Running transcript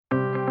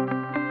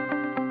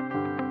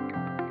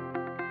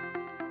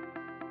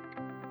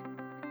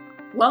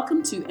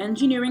Welcome to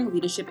Engineering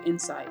Leadership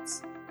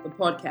Insights, the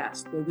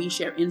podcast where we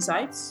share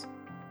insights,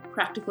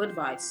 practical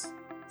advice,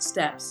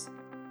 steps,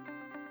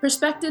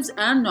 perspectives,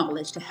 and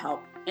knowledge to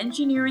help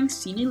engineering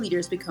senior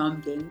leaders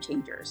become game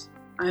changers.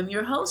 I'm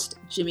your host,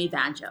 Jimmy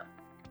Vanjo.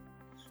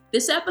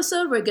 This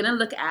episode, we're going to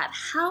look at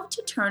how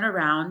to turn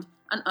around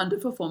an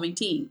underperforming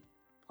team,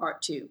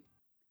 part 2.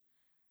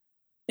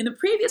 In the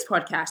previous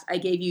podcast, I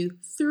gave you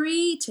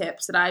 3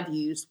 tips that I've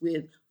used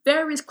with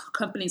various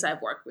companies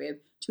I've worked with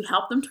to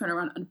help them turn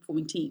around an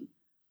underperforming team.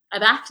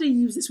 I've actually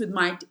used this with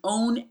my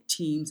own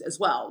teams as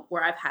well,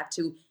 where I've had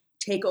to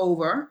take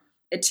over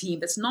a team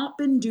that's not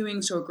been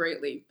doing so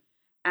greatly.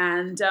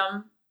 And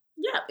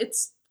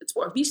it's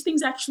worked. These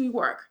things actually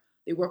work.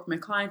 They work for my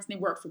clients and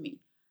they work for me.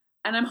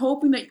 And I'm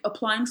hoping that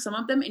applying some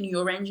of them in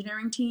your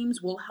engineering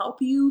teams will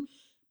help you,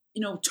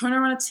 turn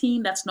around a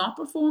team that's not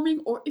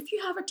performing, or if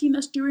you have a team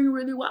that's doing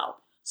really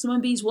well, some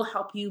of these will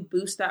help you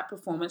boost that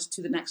performance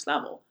to the next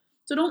level.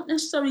 So don't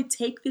necessarily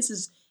take this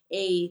as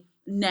a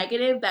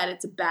negative, that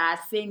it's a bad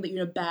thing, that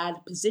you're in a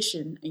bad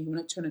position and you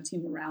want to turn a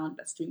team around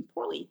that's doing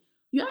poorly.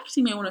 You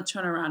actually may want to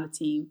turn around a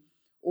team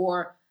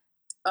or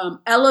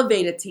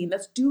elevate a team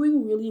that's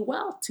doing really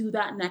well to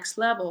that next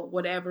level,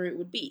 whatever it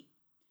would be.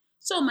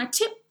 So my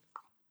tip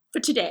for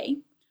today,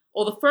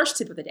 or the first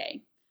tip of the day,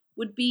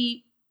 would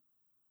be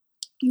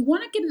you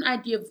want to get an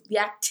idea of the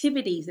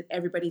activities that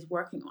everybody's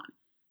working on.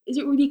 Is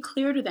it really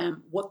clear to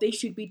them what they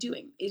should be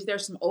doing? Is there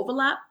some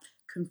overlap,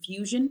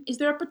 confusion? Is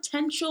there a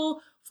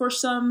potential for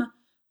some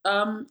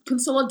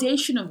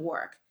consolidation of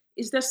work?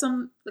 Is there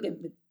some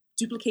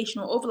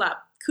duplication or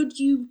overlap? Could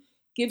you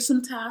give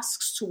some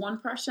tasks to one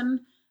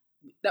person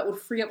that would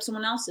free up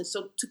someone else's?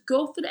 So to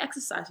go through the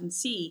exercise and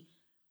see,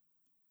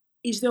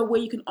 is there a way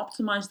you can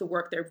optimize the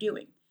work they're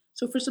doing?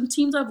 So for some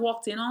teams I've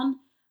walked in on,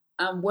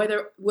 where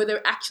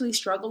they're actually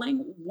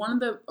struggling,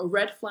 a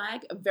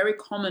very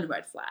common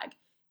red flag,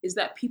 is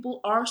that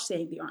people are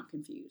saying they aren't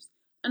confused.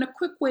 And a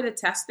quick way to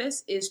test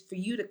this is for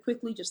you to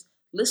quickly just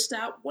list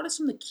out what are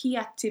some of the key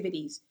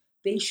activities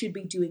they should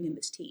be doing in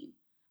this team.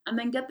 And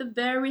then get the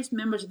various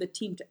members of the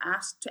team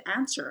to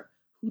answer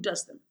who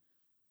does them.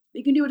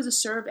 They can do it as a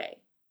survey.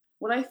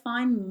 What I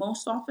find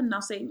most often, and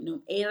I'll say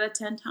 8 out of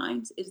 10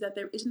 times, is that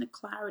there isn't a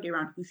clarity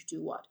around who should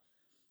do what.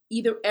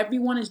 Either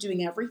everyone is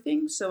doing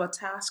everything, so a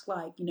task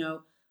like,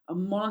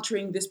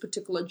 monitoring this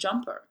particular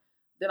jumper,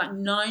 there are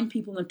 9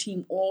 people in the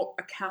team all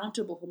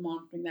accountable for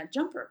monitoring that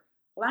jumper.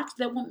 Well,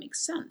 actually, that won't make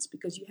sense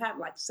because you have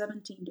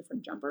 17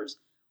 different jumpers.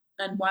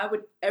 And why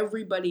would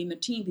everybody in the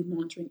team be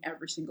monitoring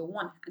every single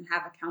one and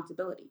have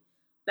accountability?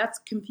 That's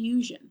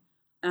confusion.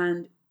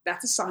 And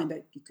that's a sign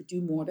that you could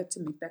do more to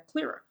make that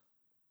clearer.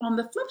 On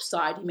the flip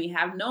side, you may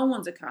have no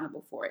one's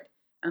accountable for it.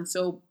 And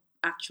so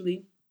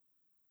actually,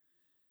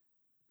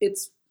 it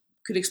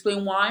could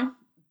explain why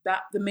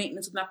the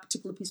maintenance of that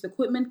particular piece of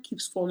equipment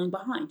keeps falling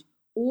behind.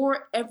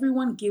 Or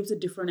everyone gives a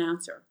different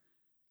answer.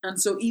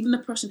 And so even the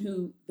person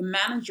who the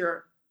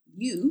manager,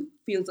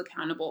 feels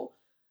accountable,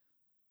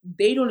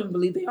 they don't even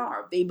believe they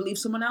are. They believe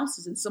someone else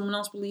is, and someone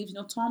else believes,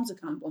 Tom's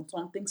accountable, and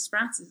Tom thinks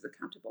Francis is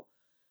accountable.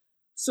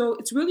 So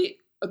it's really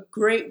a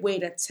great way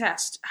to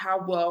test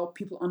how well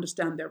people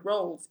understand their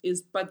roles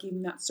is by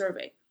giving that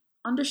survey.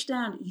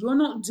 Understand you're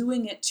not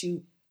doing it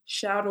to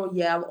shout or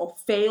yell or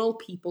fail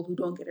people who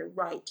don't get it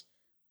right.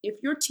 If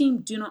your team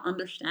do not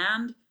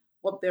understand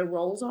what their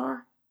roles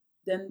are,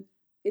 then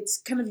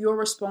it's kind of your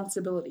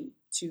responsibility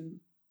to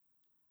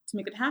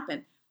make it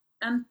happen.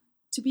 And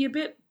to be a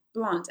bit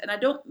blunt, and I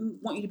don't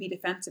want you to be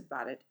defensive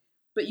about it,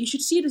 but you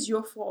should see it as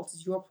your fault,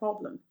 as your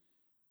problem.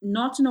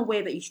 Not in a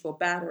way that you should feel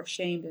bad or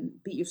ashamed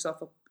and beat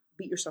yourself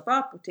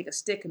up, or take a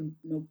stick and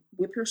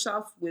whip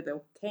yourself with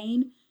a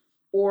cane,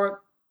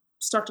 or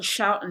start to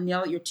shout and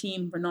yell at your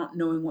team for not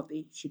knowing what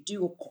they should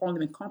do or calling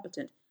them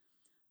incompetent.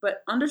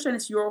 But understand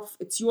it's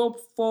your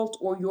fault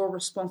or your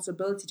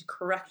responsibility to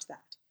correct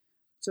that.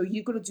 So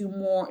you've got to do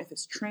more if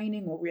it's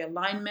training or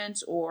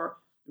realignment or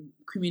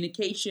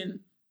communication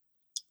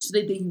so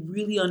that they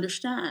really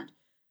understand.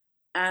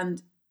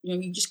 And,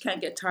 you just can't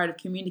get tired of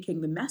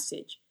communicating the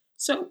message.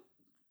 So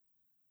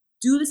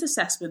do this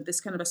assessment, this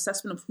kind of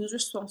assessment of who's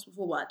responsible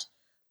for what.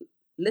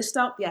 List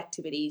out the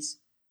activities,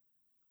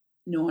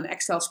 on an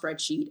Excel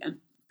spreadsheet and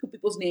put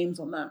people's names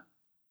on the,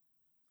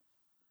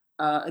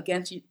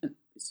 You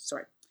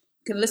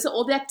can list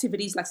all the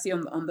activities, like say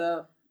on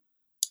the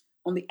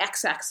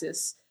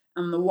x-axis,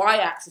 and on the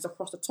y-axis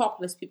across the top,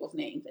 list people's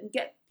names and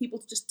get people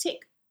to just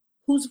tick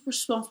who's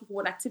responsible for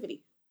what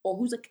activity or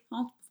who's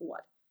accountable for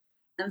what,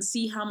 and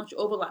see how much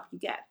overlap you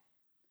get.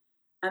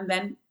 And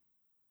then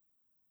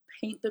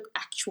paint the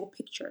actual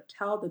picture.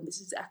 Tell them this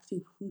is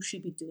actually who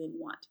should be doing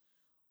what.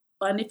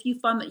 And if you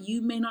find that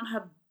you may not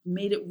have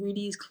made it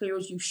really as clear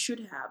as you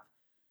should have,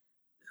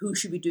 who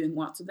should be doing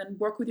what, so then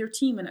work with your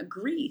team and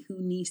agree who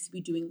needs to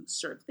be doing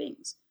certain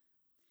things.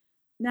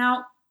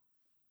 Now,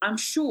 I'm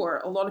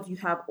sure a lot of you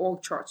have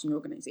org charts in your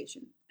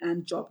organization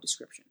and job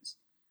descriptions.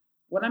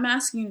 What I'm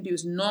asking you to do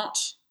is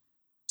not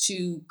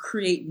to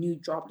create new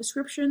job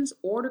descriptions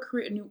or to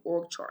create a new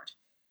org chart.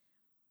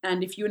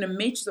 And if you're in a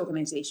matrix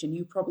organization,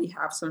 you probably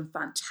have some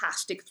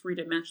fantastic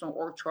three-dimensional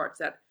org charts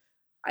that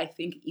I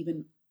think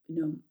even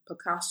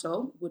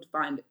Picasso would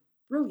find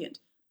brilliant.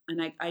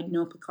 And I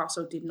know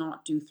Picasso did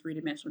not do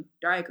three-dimensional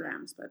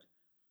diagrams, but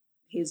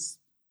his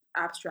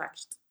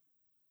abstract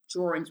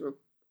drawings were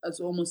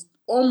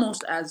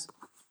almost as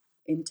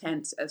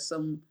intense as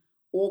some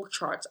org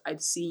charts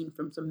I've seen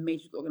from some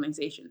major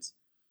organizations.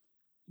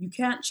 You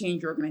can't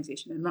change your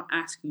organization. I'm not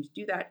asking you to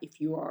do that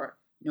if you are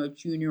a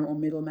junior or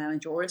middle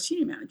manager or a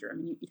senior manager. I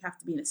mean, you'd have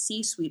to be in a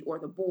C-suite or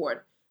the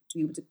board to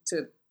be able to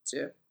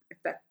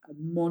affect a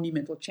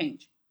monumental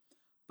change.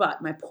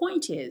 But my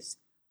point is,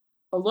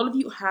 a lot of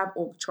you have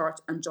org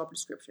charts and job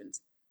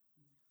descriptions.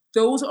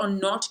 Those are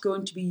not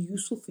going to be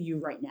useful for you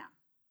right now.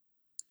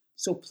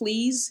 So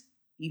please,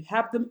 you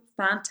have them,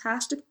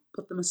 fantastic,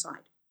 put them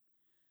aside.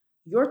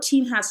 Your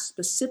team has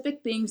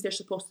specific things they're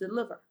supposed to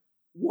deliver.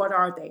 What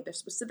are they? There's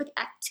specific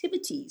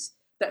activities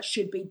that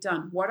should be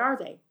done. What are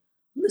they?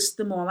 List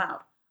them all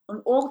out.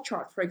 An org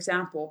chart, for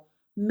example,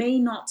 may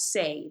not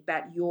say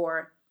that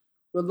your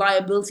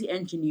reliability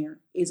engineer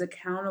is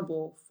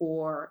accountable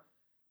for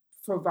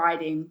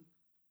providing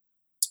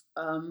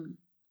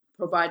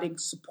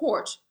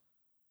support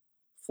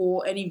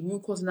for any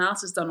root cause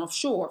analysis done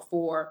offshore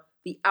for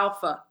the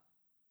alpha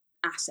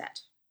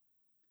asset.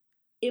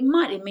 It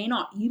might, it may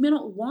not. You may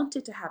not want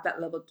it to have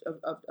that level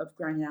of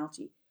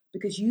granularity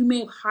because you may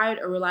have hired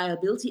a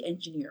reliability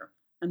engineer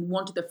and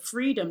wanted the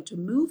freedom to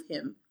move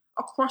him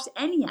across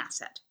any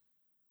asset.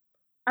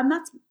 And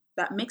that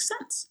makes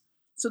sense.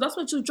 So that's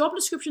what your job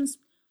descriptions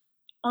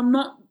are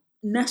not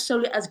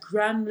necessarily as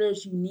granular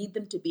as you need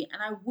them to be.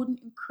 And I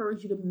wouldn't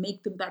encourage you to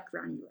make them that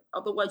granular.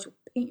 Otherwise, you'll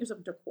paint yourself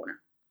into a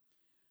corner.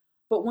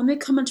 But when they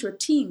come into a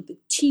team, the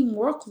team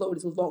workload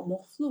is a lot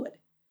more fluid.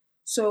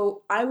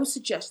 So I would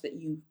suggest that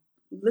you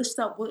list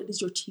out what it is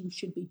your team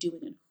should be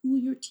doing and who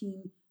your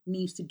team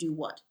needs to do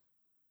what.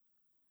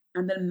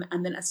 And then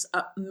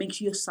make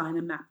sure you assign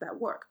and map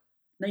that work.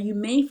 Now, you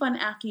may find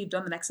after you've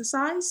done that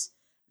exercise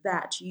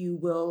that you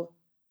will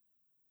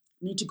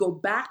need to go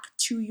back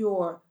to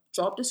your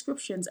job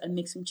descriptions and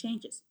make some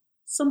changes.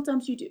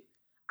 Sometimes you do.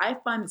 I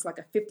find it's like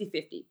a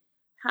 50-50.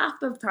 Half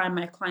the time,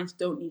 my clients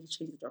don't need to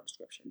change the job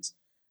descriptions,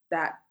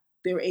 that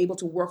they're able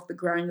to work the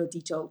granular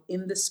detail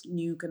in this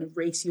new kind of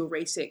ratio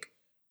RACIC,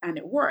 and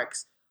it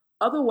works.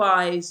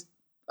 Otherwise,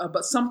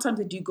 but sometimes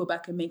I do go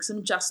back and make some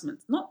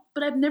adjustments.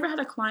 But I've never had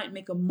a client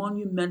make a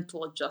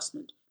monumental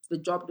adjustment to the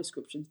job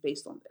descriptions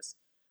based on this.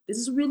 This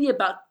is really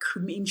about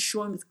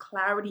ensuring with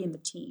clarity in the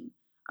team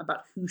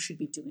about who should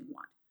be doing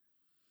what.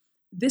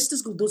 This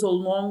just goes a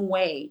long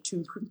way to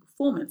improve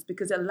performance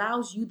because it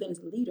allows you then as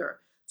a leader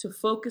to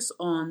focus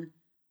on,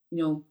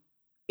 if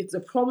it's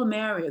a problem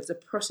area, it's a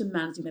person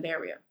managing that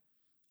area.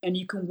 And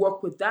you can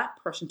work with that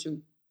person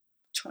to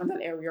turn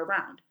that area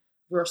around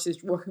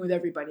versus working with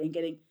everybody and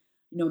getting,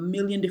 a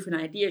million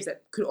different ideas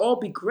that could all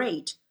be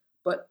great,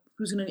 but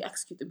who's going to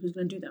execute them? Who's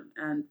going to do them?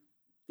 And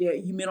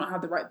you may not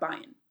have the right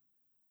buy-in.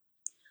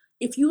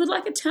 If you would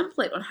like a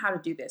template on how to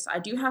do this, I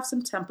do have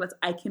some templates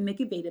I can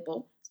make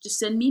available. Just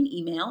send me an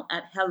email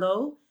at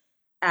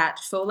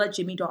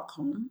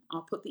hello@folatjimmy.com.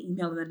 I'll put the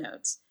email in the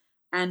notes.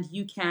 And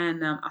you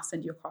can, I'll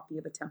send you a copy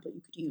of the template you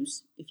could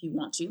use if you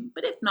want to.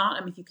 But if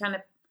not, if you kind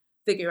of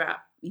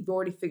you've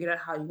already figured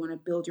out how you want to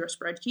build your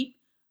spreadsheet,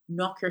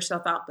 knock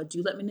yourself out, but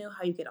do let me know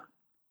how you get on.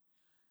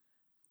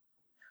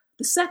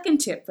 The second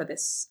tip for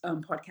this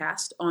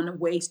podcast on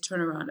ways to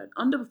turn around an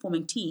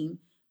underperforming team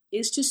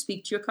is to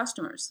speak to your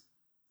customers.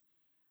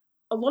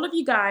 A lot of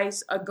you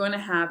guys are going to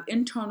have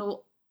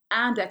internal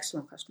and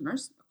external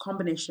customers, a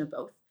combination of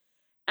both.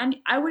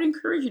 And I would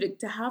encourage you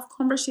to have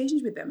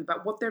conversations with them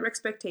about what their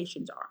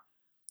expectations are.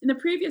 In the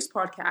previous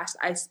podcast,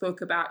 I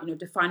spoke about,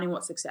 defining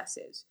what success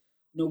is,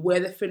 where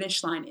the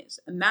finish line is.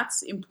 And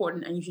that's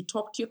important. And you should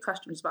talk to your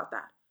customers about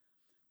that.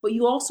 But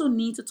you also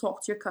need to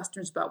talk to your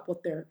customers about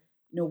what their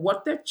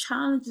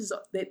challenges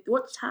are,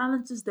 what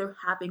challenges they're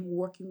having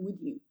working with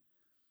you,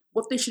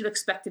 what they should have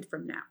expected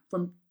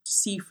to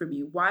see from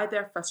you, why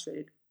they're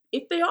frustrated.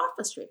 If they are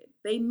frustrated,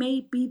 they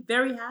may be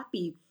very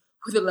happy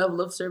with the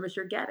level of service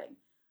you're getting.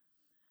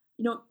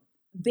 They'll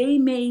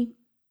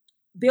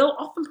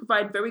often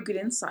provide very good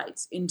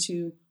insights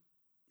into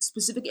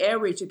specific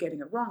areas you're getting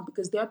it wrong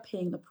because they're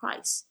paying the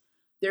price.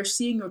 They're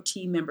seeing your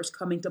team members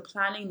coming to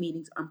planning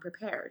meetings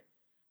unprepared.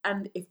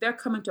 And if they're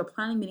coming to a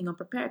planning meeting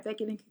unprepared, they're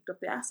getting kicked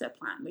off the asset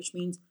plan, which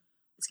means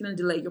it's going to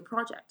delay your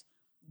project.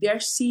 They're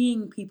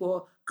seeing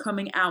people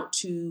coming out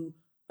to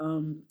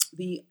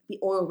the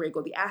oil rig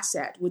or the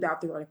asset without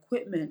the right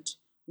equipment,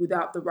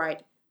 without the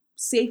right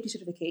safety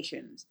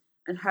certifications,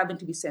 and having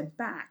to be sent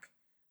back.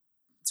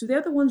 So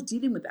they're the ones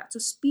dealing with that. So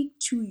speak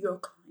to your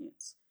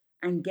clients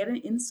and get an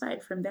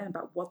insight from them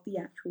about what the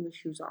actual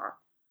issues are.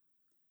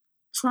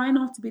 Try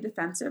not to be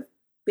defensive.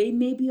 They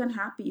may be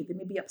unhappy. They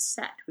may be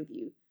upset with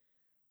you.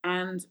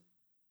 And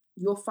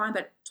you'll find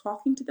that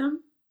talking to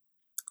them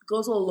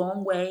goes a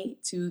long way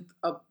to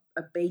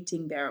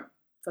abating their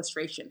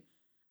frustration.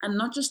 And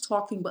not just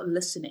talking, but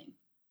listening,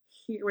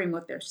 hearing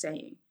what they're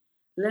saying.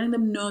 letting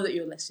them know that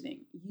you're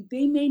listening.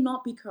 They may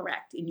not be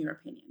correct in your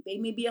opinion. They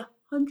may be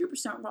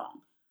 100%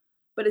 wrong,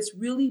 but it's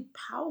really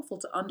powerful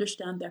to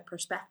understand their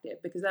perspective,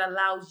 because that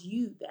allows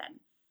you then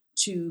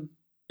to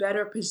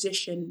better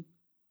position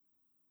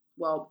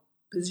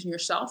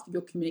yourself,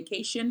 your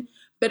communication,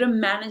 better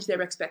manage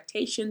their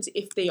expectations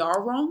if they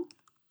are wrong,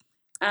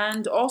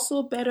 and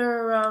also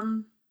better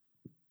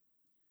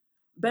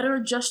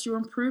adjust your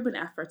improvement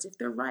efforts if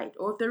they're right,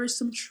 or if there is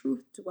some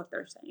truth to what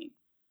they're saying.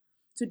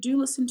 So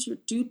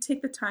do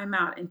take the time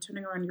out in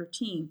turning around your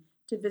team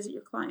to visit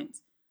your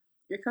clients,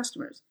 your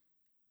customers.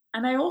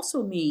 And I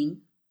also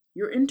mean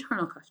your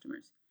internal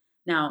customers.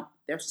 Now,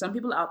 there's some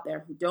people out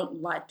there who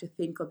don't like to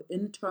think of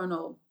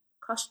internal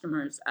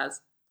customers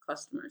as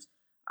customers.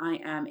 I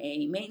am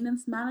a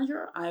maintenance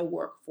manager. I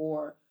work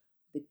for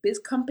the biz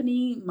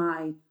company.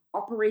 My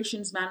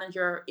operations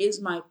manager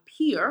is my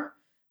peer,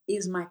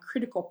 is my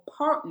critical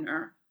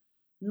partner,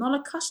 not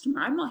a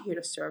customer. I'm not here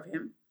to serve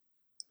him.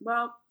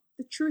 Well,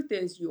 the truth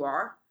is you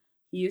are.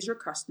 He is your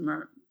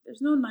customer.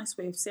 There's no nice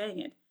way of saying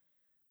it.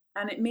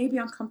 And it may be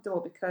uncomfortable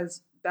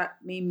because that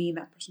may mean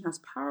that person has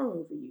power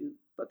over you.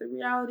 But the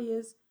reality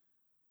is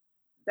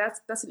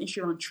that's an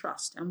issue on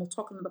trust. And we'll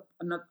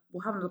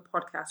have another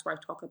podcast where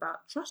I talk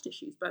about trust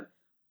issues. But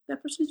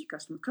that person is your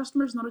customer.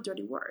 Customer is not a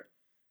dirty word.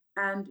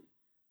 And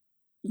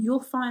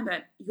you'll find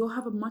that you'll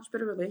have a much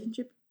better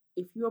relationship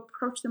if you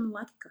approach them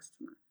like a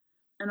customer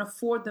and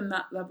afford them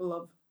that level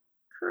of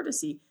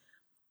courtesy.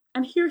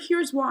 And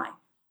here's why.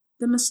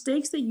 The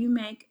mistakes that you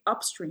make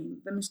upstream,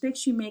 the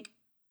mistakes you make,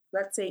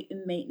 let's say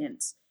in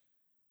maintenance,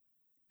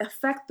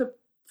 affect the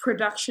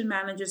production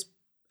manager's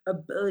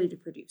ability to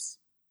produce.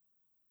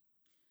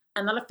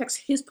 And that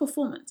affects his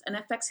performance and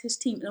affects his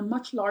team in a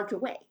much larger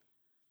way.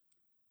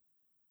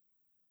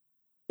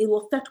 It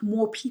will affect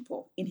more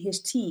people in his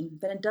team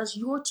than it does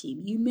your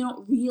team. You may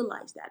not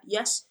realize that.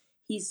 Yes,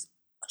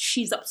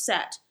 she's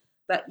upset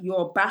that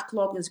your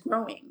backlog is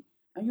growing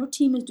and your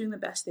team is doing the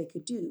best they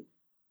could do.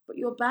 But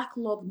your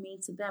backlog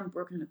means to them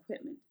broken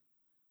equipment.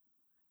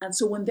 And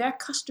so when their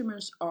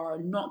customers are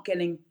not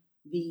getting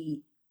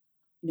the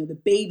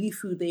baby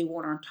food they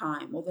want on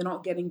time, or they're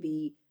not getting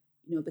the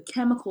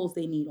chemicals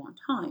they need on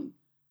time,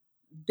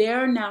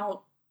 they're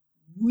now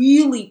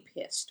really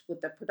pissed with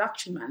the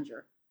production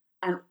manager,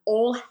 and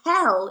all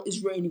hell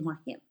is raining on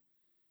him.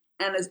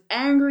 And as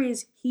angry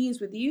as he is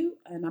with you,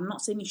 and I'm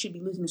not saying he should be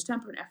losing his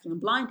temper and effing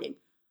and blinding,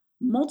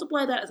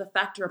 multiply that as a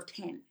factor of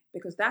 10,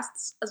 because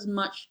that's as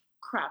much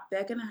crap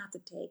they're going to have to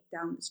take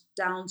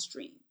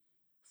downstream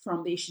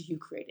from the issues you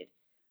created.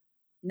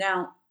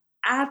 Now,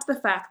 add to the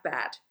fact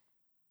that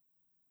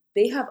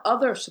they have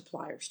other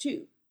suppliers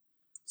too.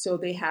 So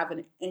they have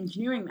an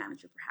engineering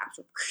manager, perhaps,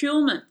 or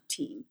procurement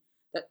team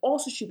that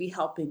also should be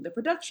helping the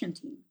production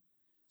team.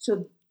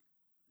 So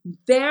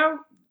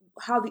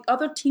how the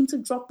other teams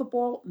have dropped the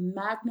ball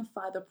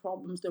magnify the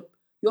problems that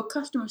your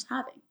customer's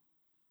having.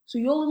 So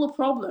your little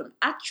problem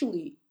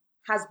actually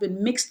has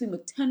been mixed in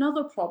with 10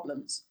 other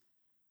problems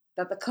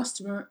that the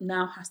customer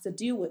now has to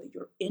deal with,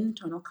 your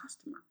internal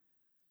customer.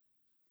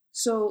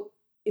 So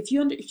if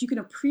you can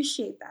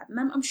appreciate that,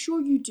 and I'm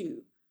sure you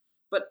do,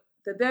 but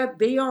that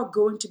they are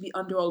going to be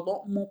under a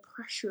lot more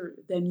pressure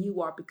than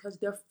you are because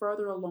they're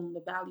further along the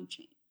value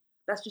chain.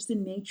 That's just the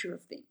nature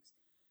of things.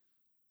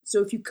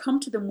 So if you come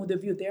to them with a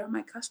view, they're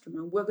my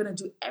customer, we're going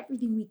to do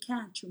everything we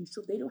can to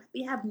ensure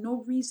they have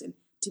no reason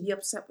to be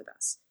upset with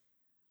us.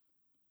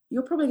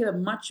 You'll probably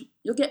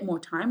you'll get more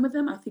time with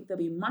them. I think they'll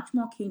be much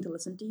more keen to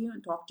listen to you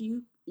and talk to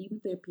you,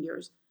 even their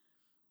peers,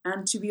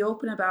 and to be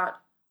open about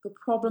the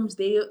problems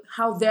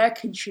how they're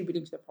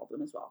contributing to the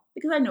problem as well.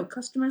 Because I know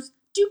customers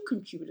do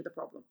contribute to the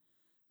problem.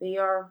 They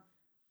are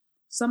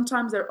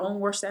sometimes their own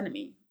worst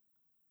enemy,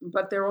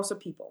 but they're also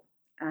people,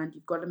 and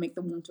you've got to make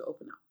them want to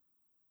open up.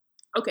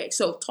 Okay,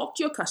 so talk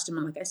to your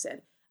customer, like I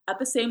said. At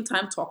the same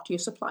time, talk to your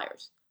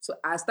suppliers. So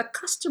as the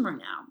customer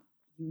now,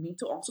 you need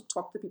to also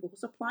talk to the people who are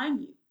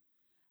supplying you.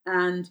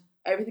 And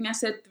everything I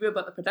said through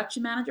about the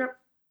production manager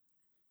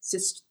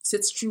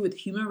sits true with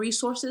human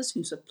resources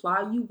who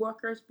supply you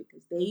workers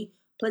because they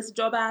place the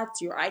job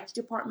ads, your IT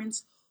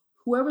departments.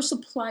 Whoever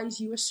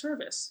supplies you a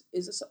service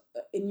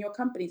in your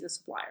company is a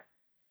supplier.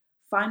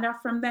 Find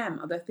out from them,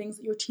 are there things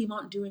that your team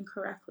aren't doing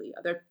correctly?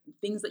 Are there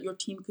things that your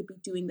team could be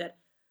doing that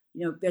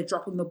they're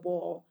dropping the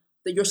ball,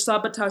 that you're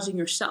sabotaging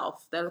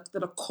yourself, that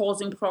are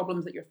causing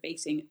problems that you're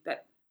facing,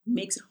 that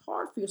makes it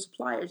hard for your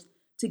suppliers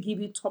to give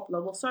you top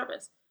level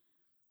service?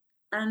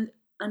 And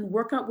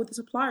work out with the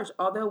suppliers.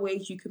 Are there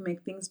ways you can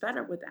make things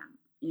better with them?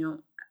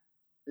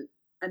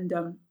 And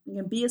you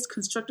can be as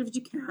constructive as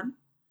you can,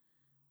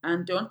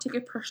 and don't take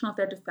it personal if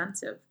they're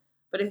defensive.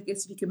 But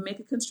if you can make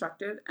it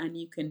constructive and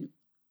you can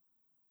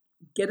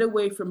get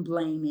away from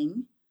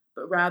blaming,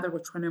 but rather we're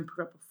trying to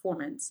improve our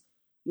performance,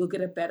 you'll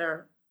get a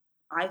better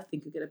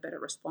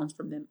response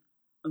from them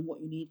on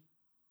what you need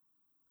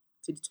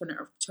to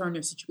turn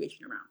your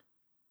situation around.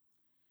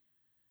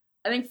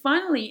 I think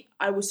finally,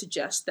 I would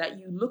suggest that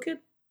you look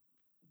at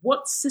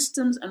what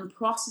systems and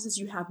processes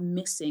you have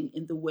missing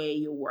in the way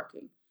you're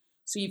working.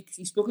 So you've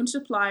spoken to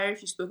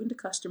suppliers, you've spoken to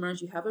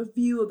customers, you have a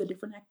view of the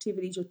different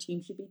activities your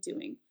team should be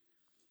doing.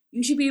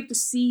 You should be able to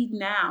see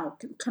now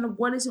kind of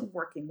what isn't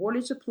working, what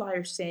is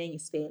suppliers saying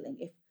is failing.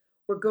 If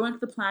we're going to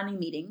the planning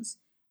meetings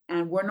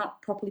and we're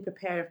not properly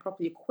prepared and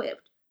properly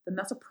equipped, then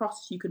that's a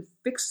process you can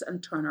fix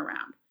and turn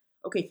around.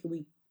 Okay, can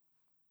we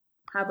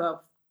have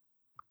a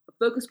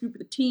focus group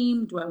with the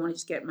team? Do I want to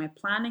just get my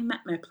planning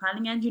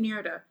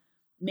engineer to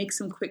make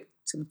some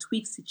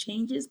tweaks to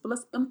changes? But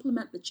let's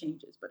implement the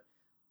changes, but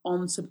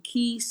on some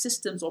key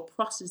systems or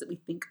processes that we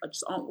think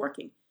aren't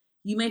working.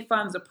 You may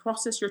find there's a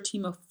process your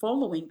team are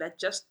following that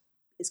just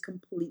is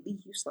completely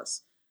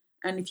useless.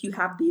 And if you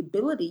have the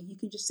ability, you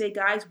can just say,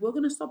 guys, we're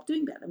going to stop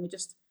doing that. And we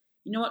just,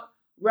 you know what,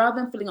 rather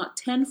than filling out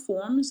 10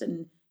 forms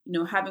and,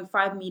 having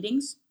 5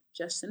 meetings,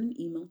 just send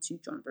an email to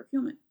Joint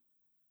Procurement.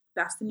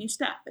 That's the new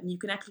step. And you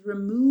can actually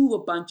remove a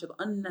bunch of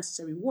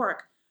unnecessary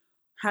work,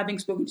 having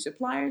spoken to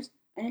suppliers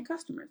and your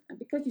customers. And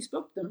because you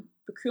spoke to them,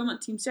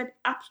 procurement team said,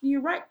 absolutely,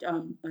 you're right,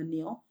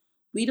 Neil.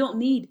 We don't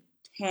need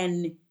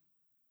 10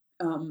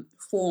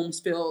 forms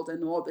filled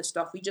and all this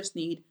stuff. We just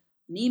need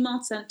an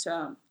email sent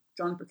to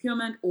Joint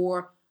Procurement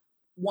or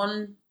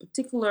one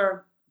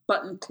particular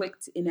button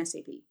clicked in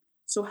SAP.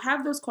 So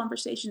have those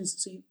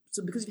conversations.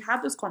 So because you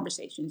have those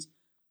conversations,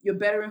 you're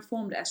better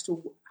informed as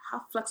to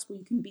how flexible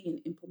you can be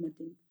in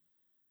implementing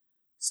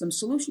some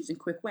solutions and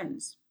quick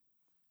wins.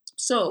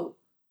 So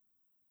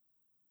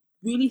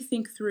really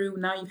think through,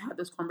 now you've had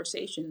those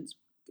conversations,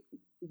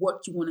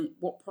 what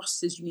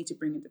processes you need to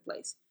bring into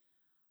place.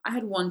 I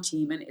had one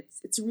team, and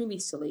it's really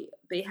silly.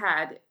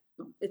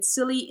 It's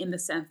silly in the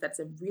sense that it's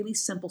a really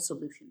simple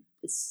solution.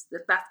 That's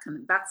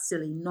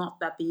silly, not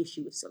that the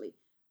issue was silly.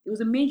 It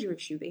was a major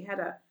issue. They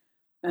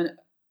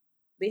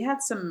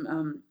had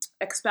some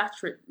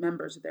expatriate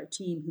members of their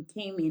team who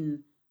came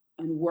in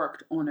and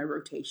worked on a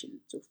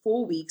rotation. So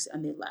 4 weeks,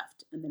 and they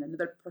left. And then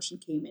another person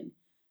came in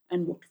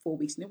and worked 4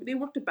 weeks. And they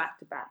worked it back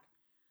to back.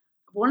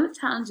 One of the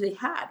challenges they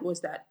had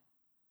was that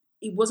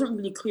it wasn't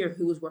really clear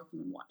who was working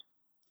on what.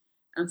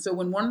 And so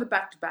when one of the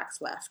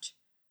back-to-backs left,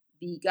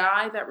 the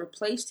guy that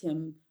replaced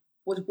him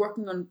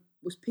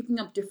was picking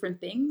up different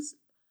things,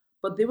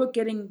 but they were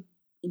getting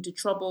into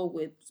trouble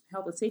with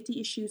health and safety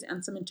issues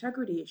and some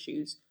integrity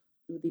issues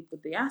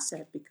with the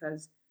asset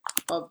because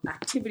of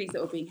activities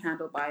that were being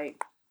handled by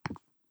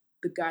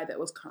the guy that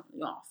was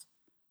currently off.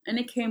 And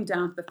it came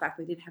down to the fact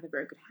they didn't have a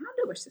very good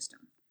handover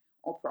system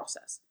or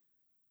process.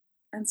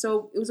 And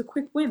so it was a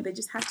quick win. They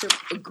just had to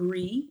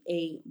agree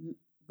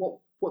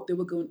what the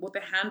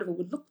handover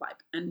would look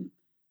like and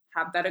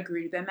have that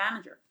agree to their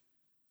manager.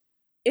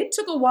 It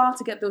took a while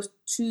to get those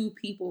 2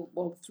 people,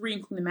 well, 3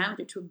 including the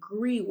manager, to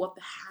agree what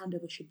the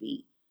handover should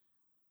be.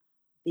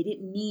 They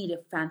didn't need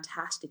a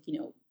fantastic,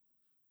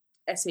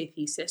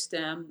 SAP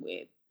system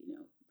with,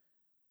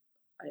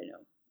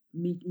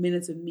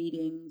 minutes of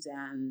meetings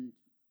and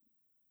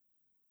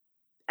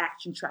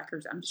action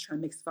trackers. I'm just trying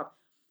to mix stuff up.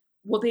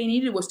 What they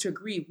needed was to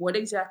agree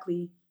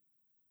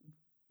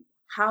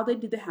how they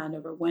did the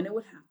handover, when it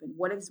would happen,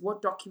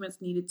 what documents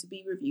needed to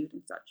be reviewed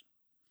and such.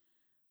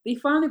 They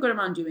finally got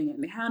around doing it,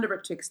 and the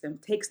handover takes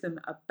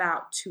them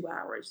about 2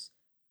 hours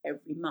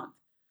every month.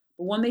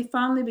 But when they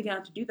finally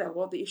began to do that,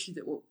 all the issues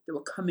that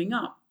were coming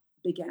up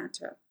began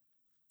to,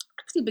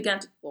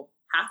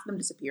 half of them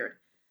disappeared.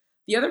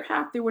 The other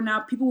half, people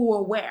who were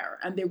aware,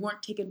 and they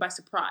weren't taken by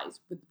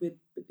surprise with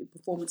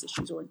performance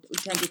issues or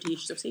integrity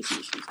issues or safety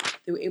issues.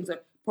 They were able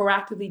to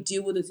proactively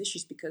deal with those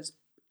issues because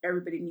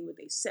everybody knew what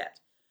they said.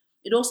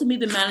 It also made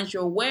the manager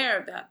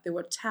aware that there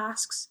were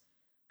tasks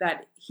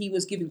that he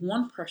was giving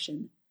one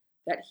person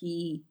that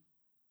he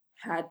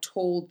had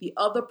told the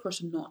other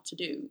person not to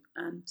do.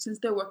 And since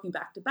they're working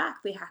back to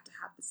back, they had to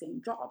have the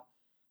same job.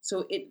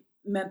 So it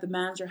meant the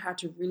manager had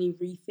to really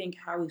rethink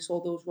how he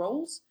saw those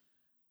roles.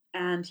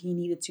 And he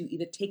needed to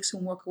either take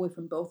some work away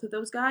from both of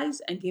those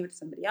guys and give it to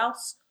somebody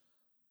else,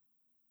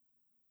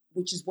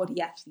 which is what he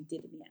actually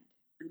did in the end.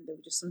 And there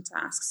were just some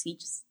tasks he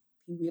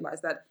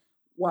realized that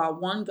while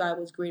one guy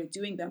was great at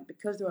doing them,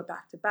 because they were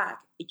back to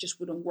back, it just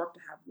wouldn't work to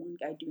have one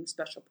guy doing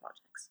special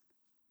projects.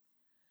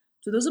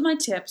 So those are my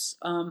tips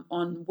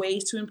on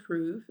ways to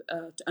improve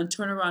and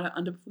turn around an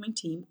underperforming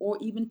team, or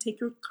even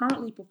take your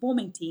currently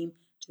performing team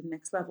to the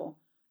next level.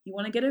 You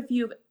want to get a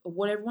view of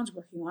what everyone's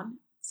working on,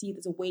 see if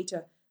there's a way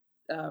to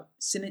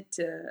send it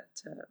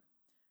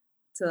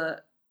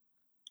to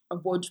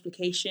avoid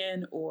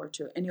duplication or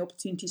to any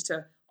opportunities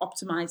to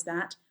optimize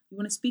that. You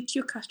want to speak to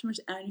your customers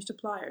and your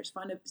suppliers.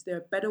 Find out, is there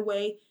a better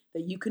way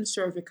that you can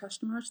serve your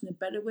customers and a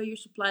better way your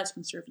suppliers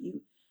can serve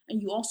you?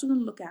 And you also want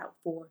to look out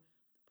for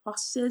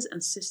processes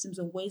and systems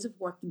and ways of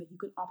working that you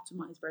can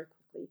optimize very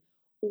quickly.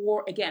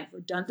 Or again,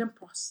 redundant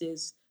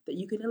processes that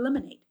you can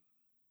eliminate.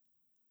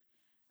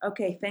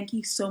 Okay, thank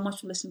you so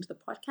much for listening to the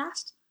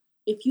podcast.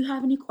 If you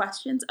have any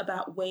questions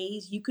about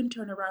ways you can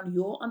turn around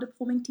your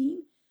underperforming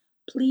team,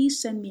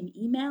 please send me an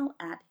email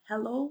at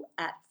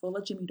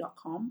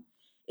hello@fullerjimmy.com.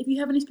 If you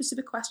have any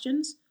specific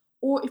questions,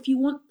 or if you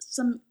want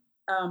some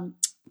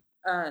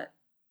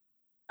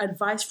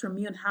advice from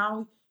me on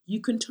how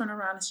you can turn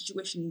around a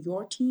situation in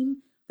your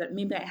team that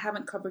maybe I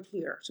haven't covered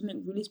here,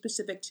 something really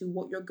specific to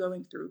what you're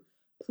going through,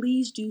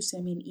 please do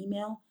send me an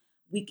email.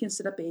 We can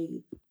set up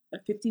a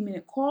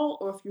 15-minute call,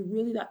 or if you're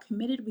really that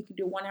committed, we can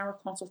do a 1-hour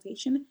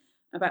consultation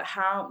about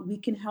how we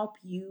can help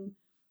you,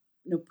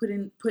 put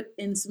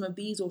in some of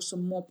these or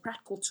some more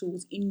practical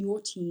tools in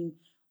your team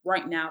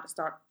right now to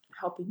start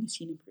helping you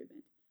see an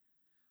improvement.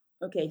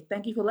 Okay,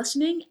 thank you for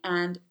listening,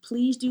 and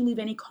please do leave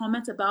any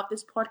comments about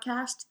this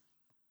podcast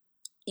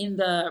in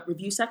the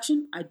review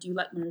section. I do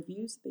like my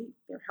reviews.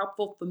 They're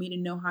helpful for me to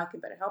know how I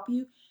can better help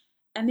you.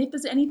 And if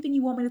there's anything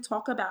you want me to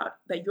talk about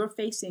that you're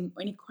facing,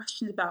 or any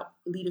questions about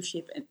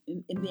leadership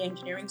in the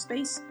engineering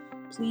space,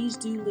 please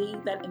do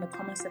leave that in the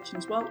comment section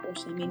as well, or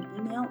send me an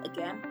email.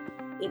 Again,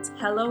 it's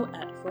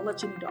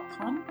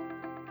hello@full@jimmy.com.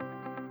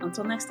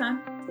 Until next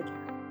time, take care.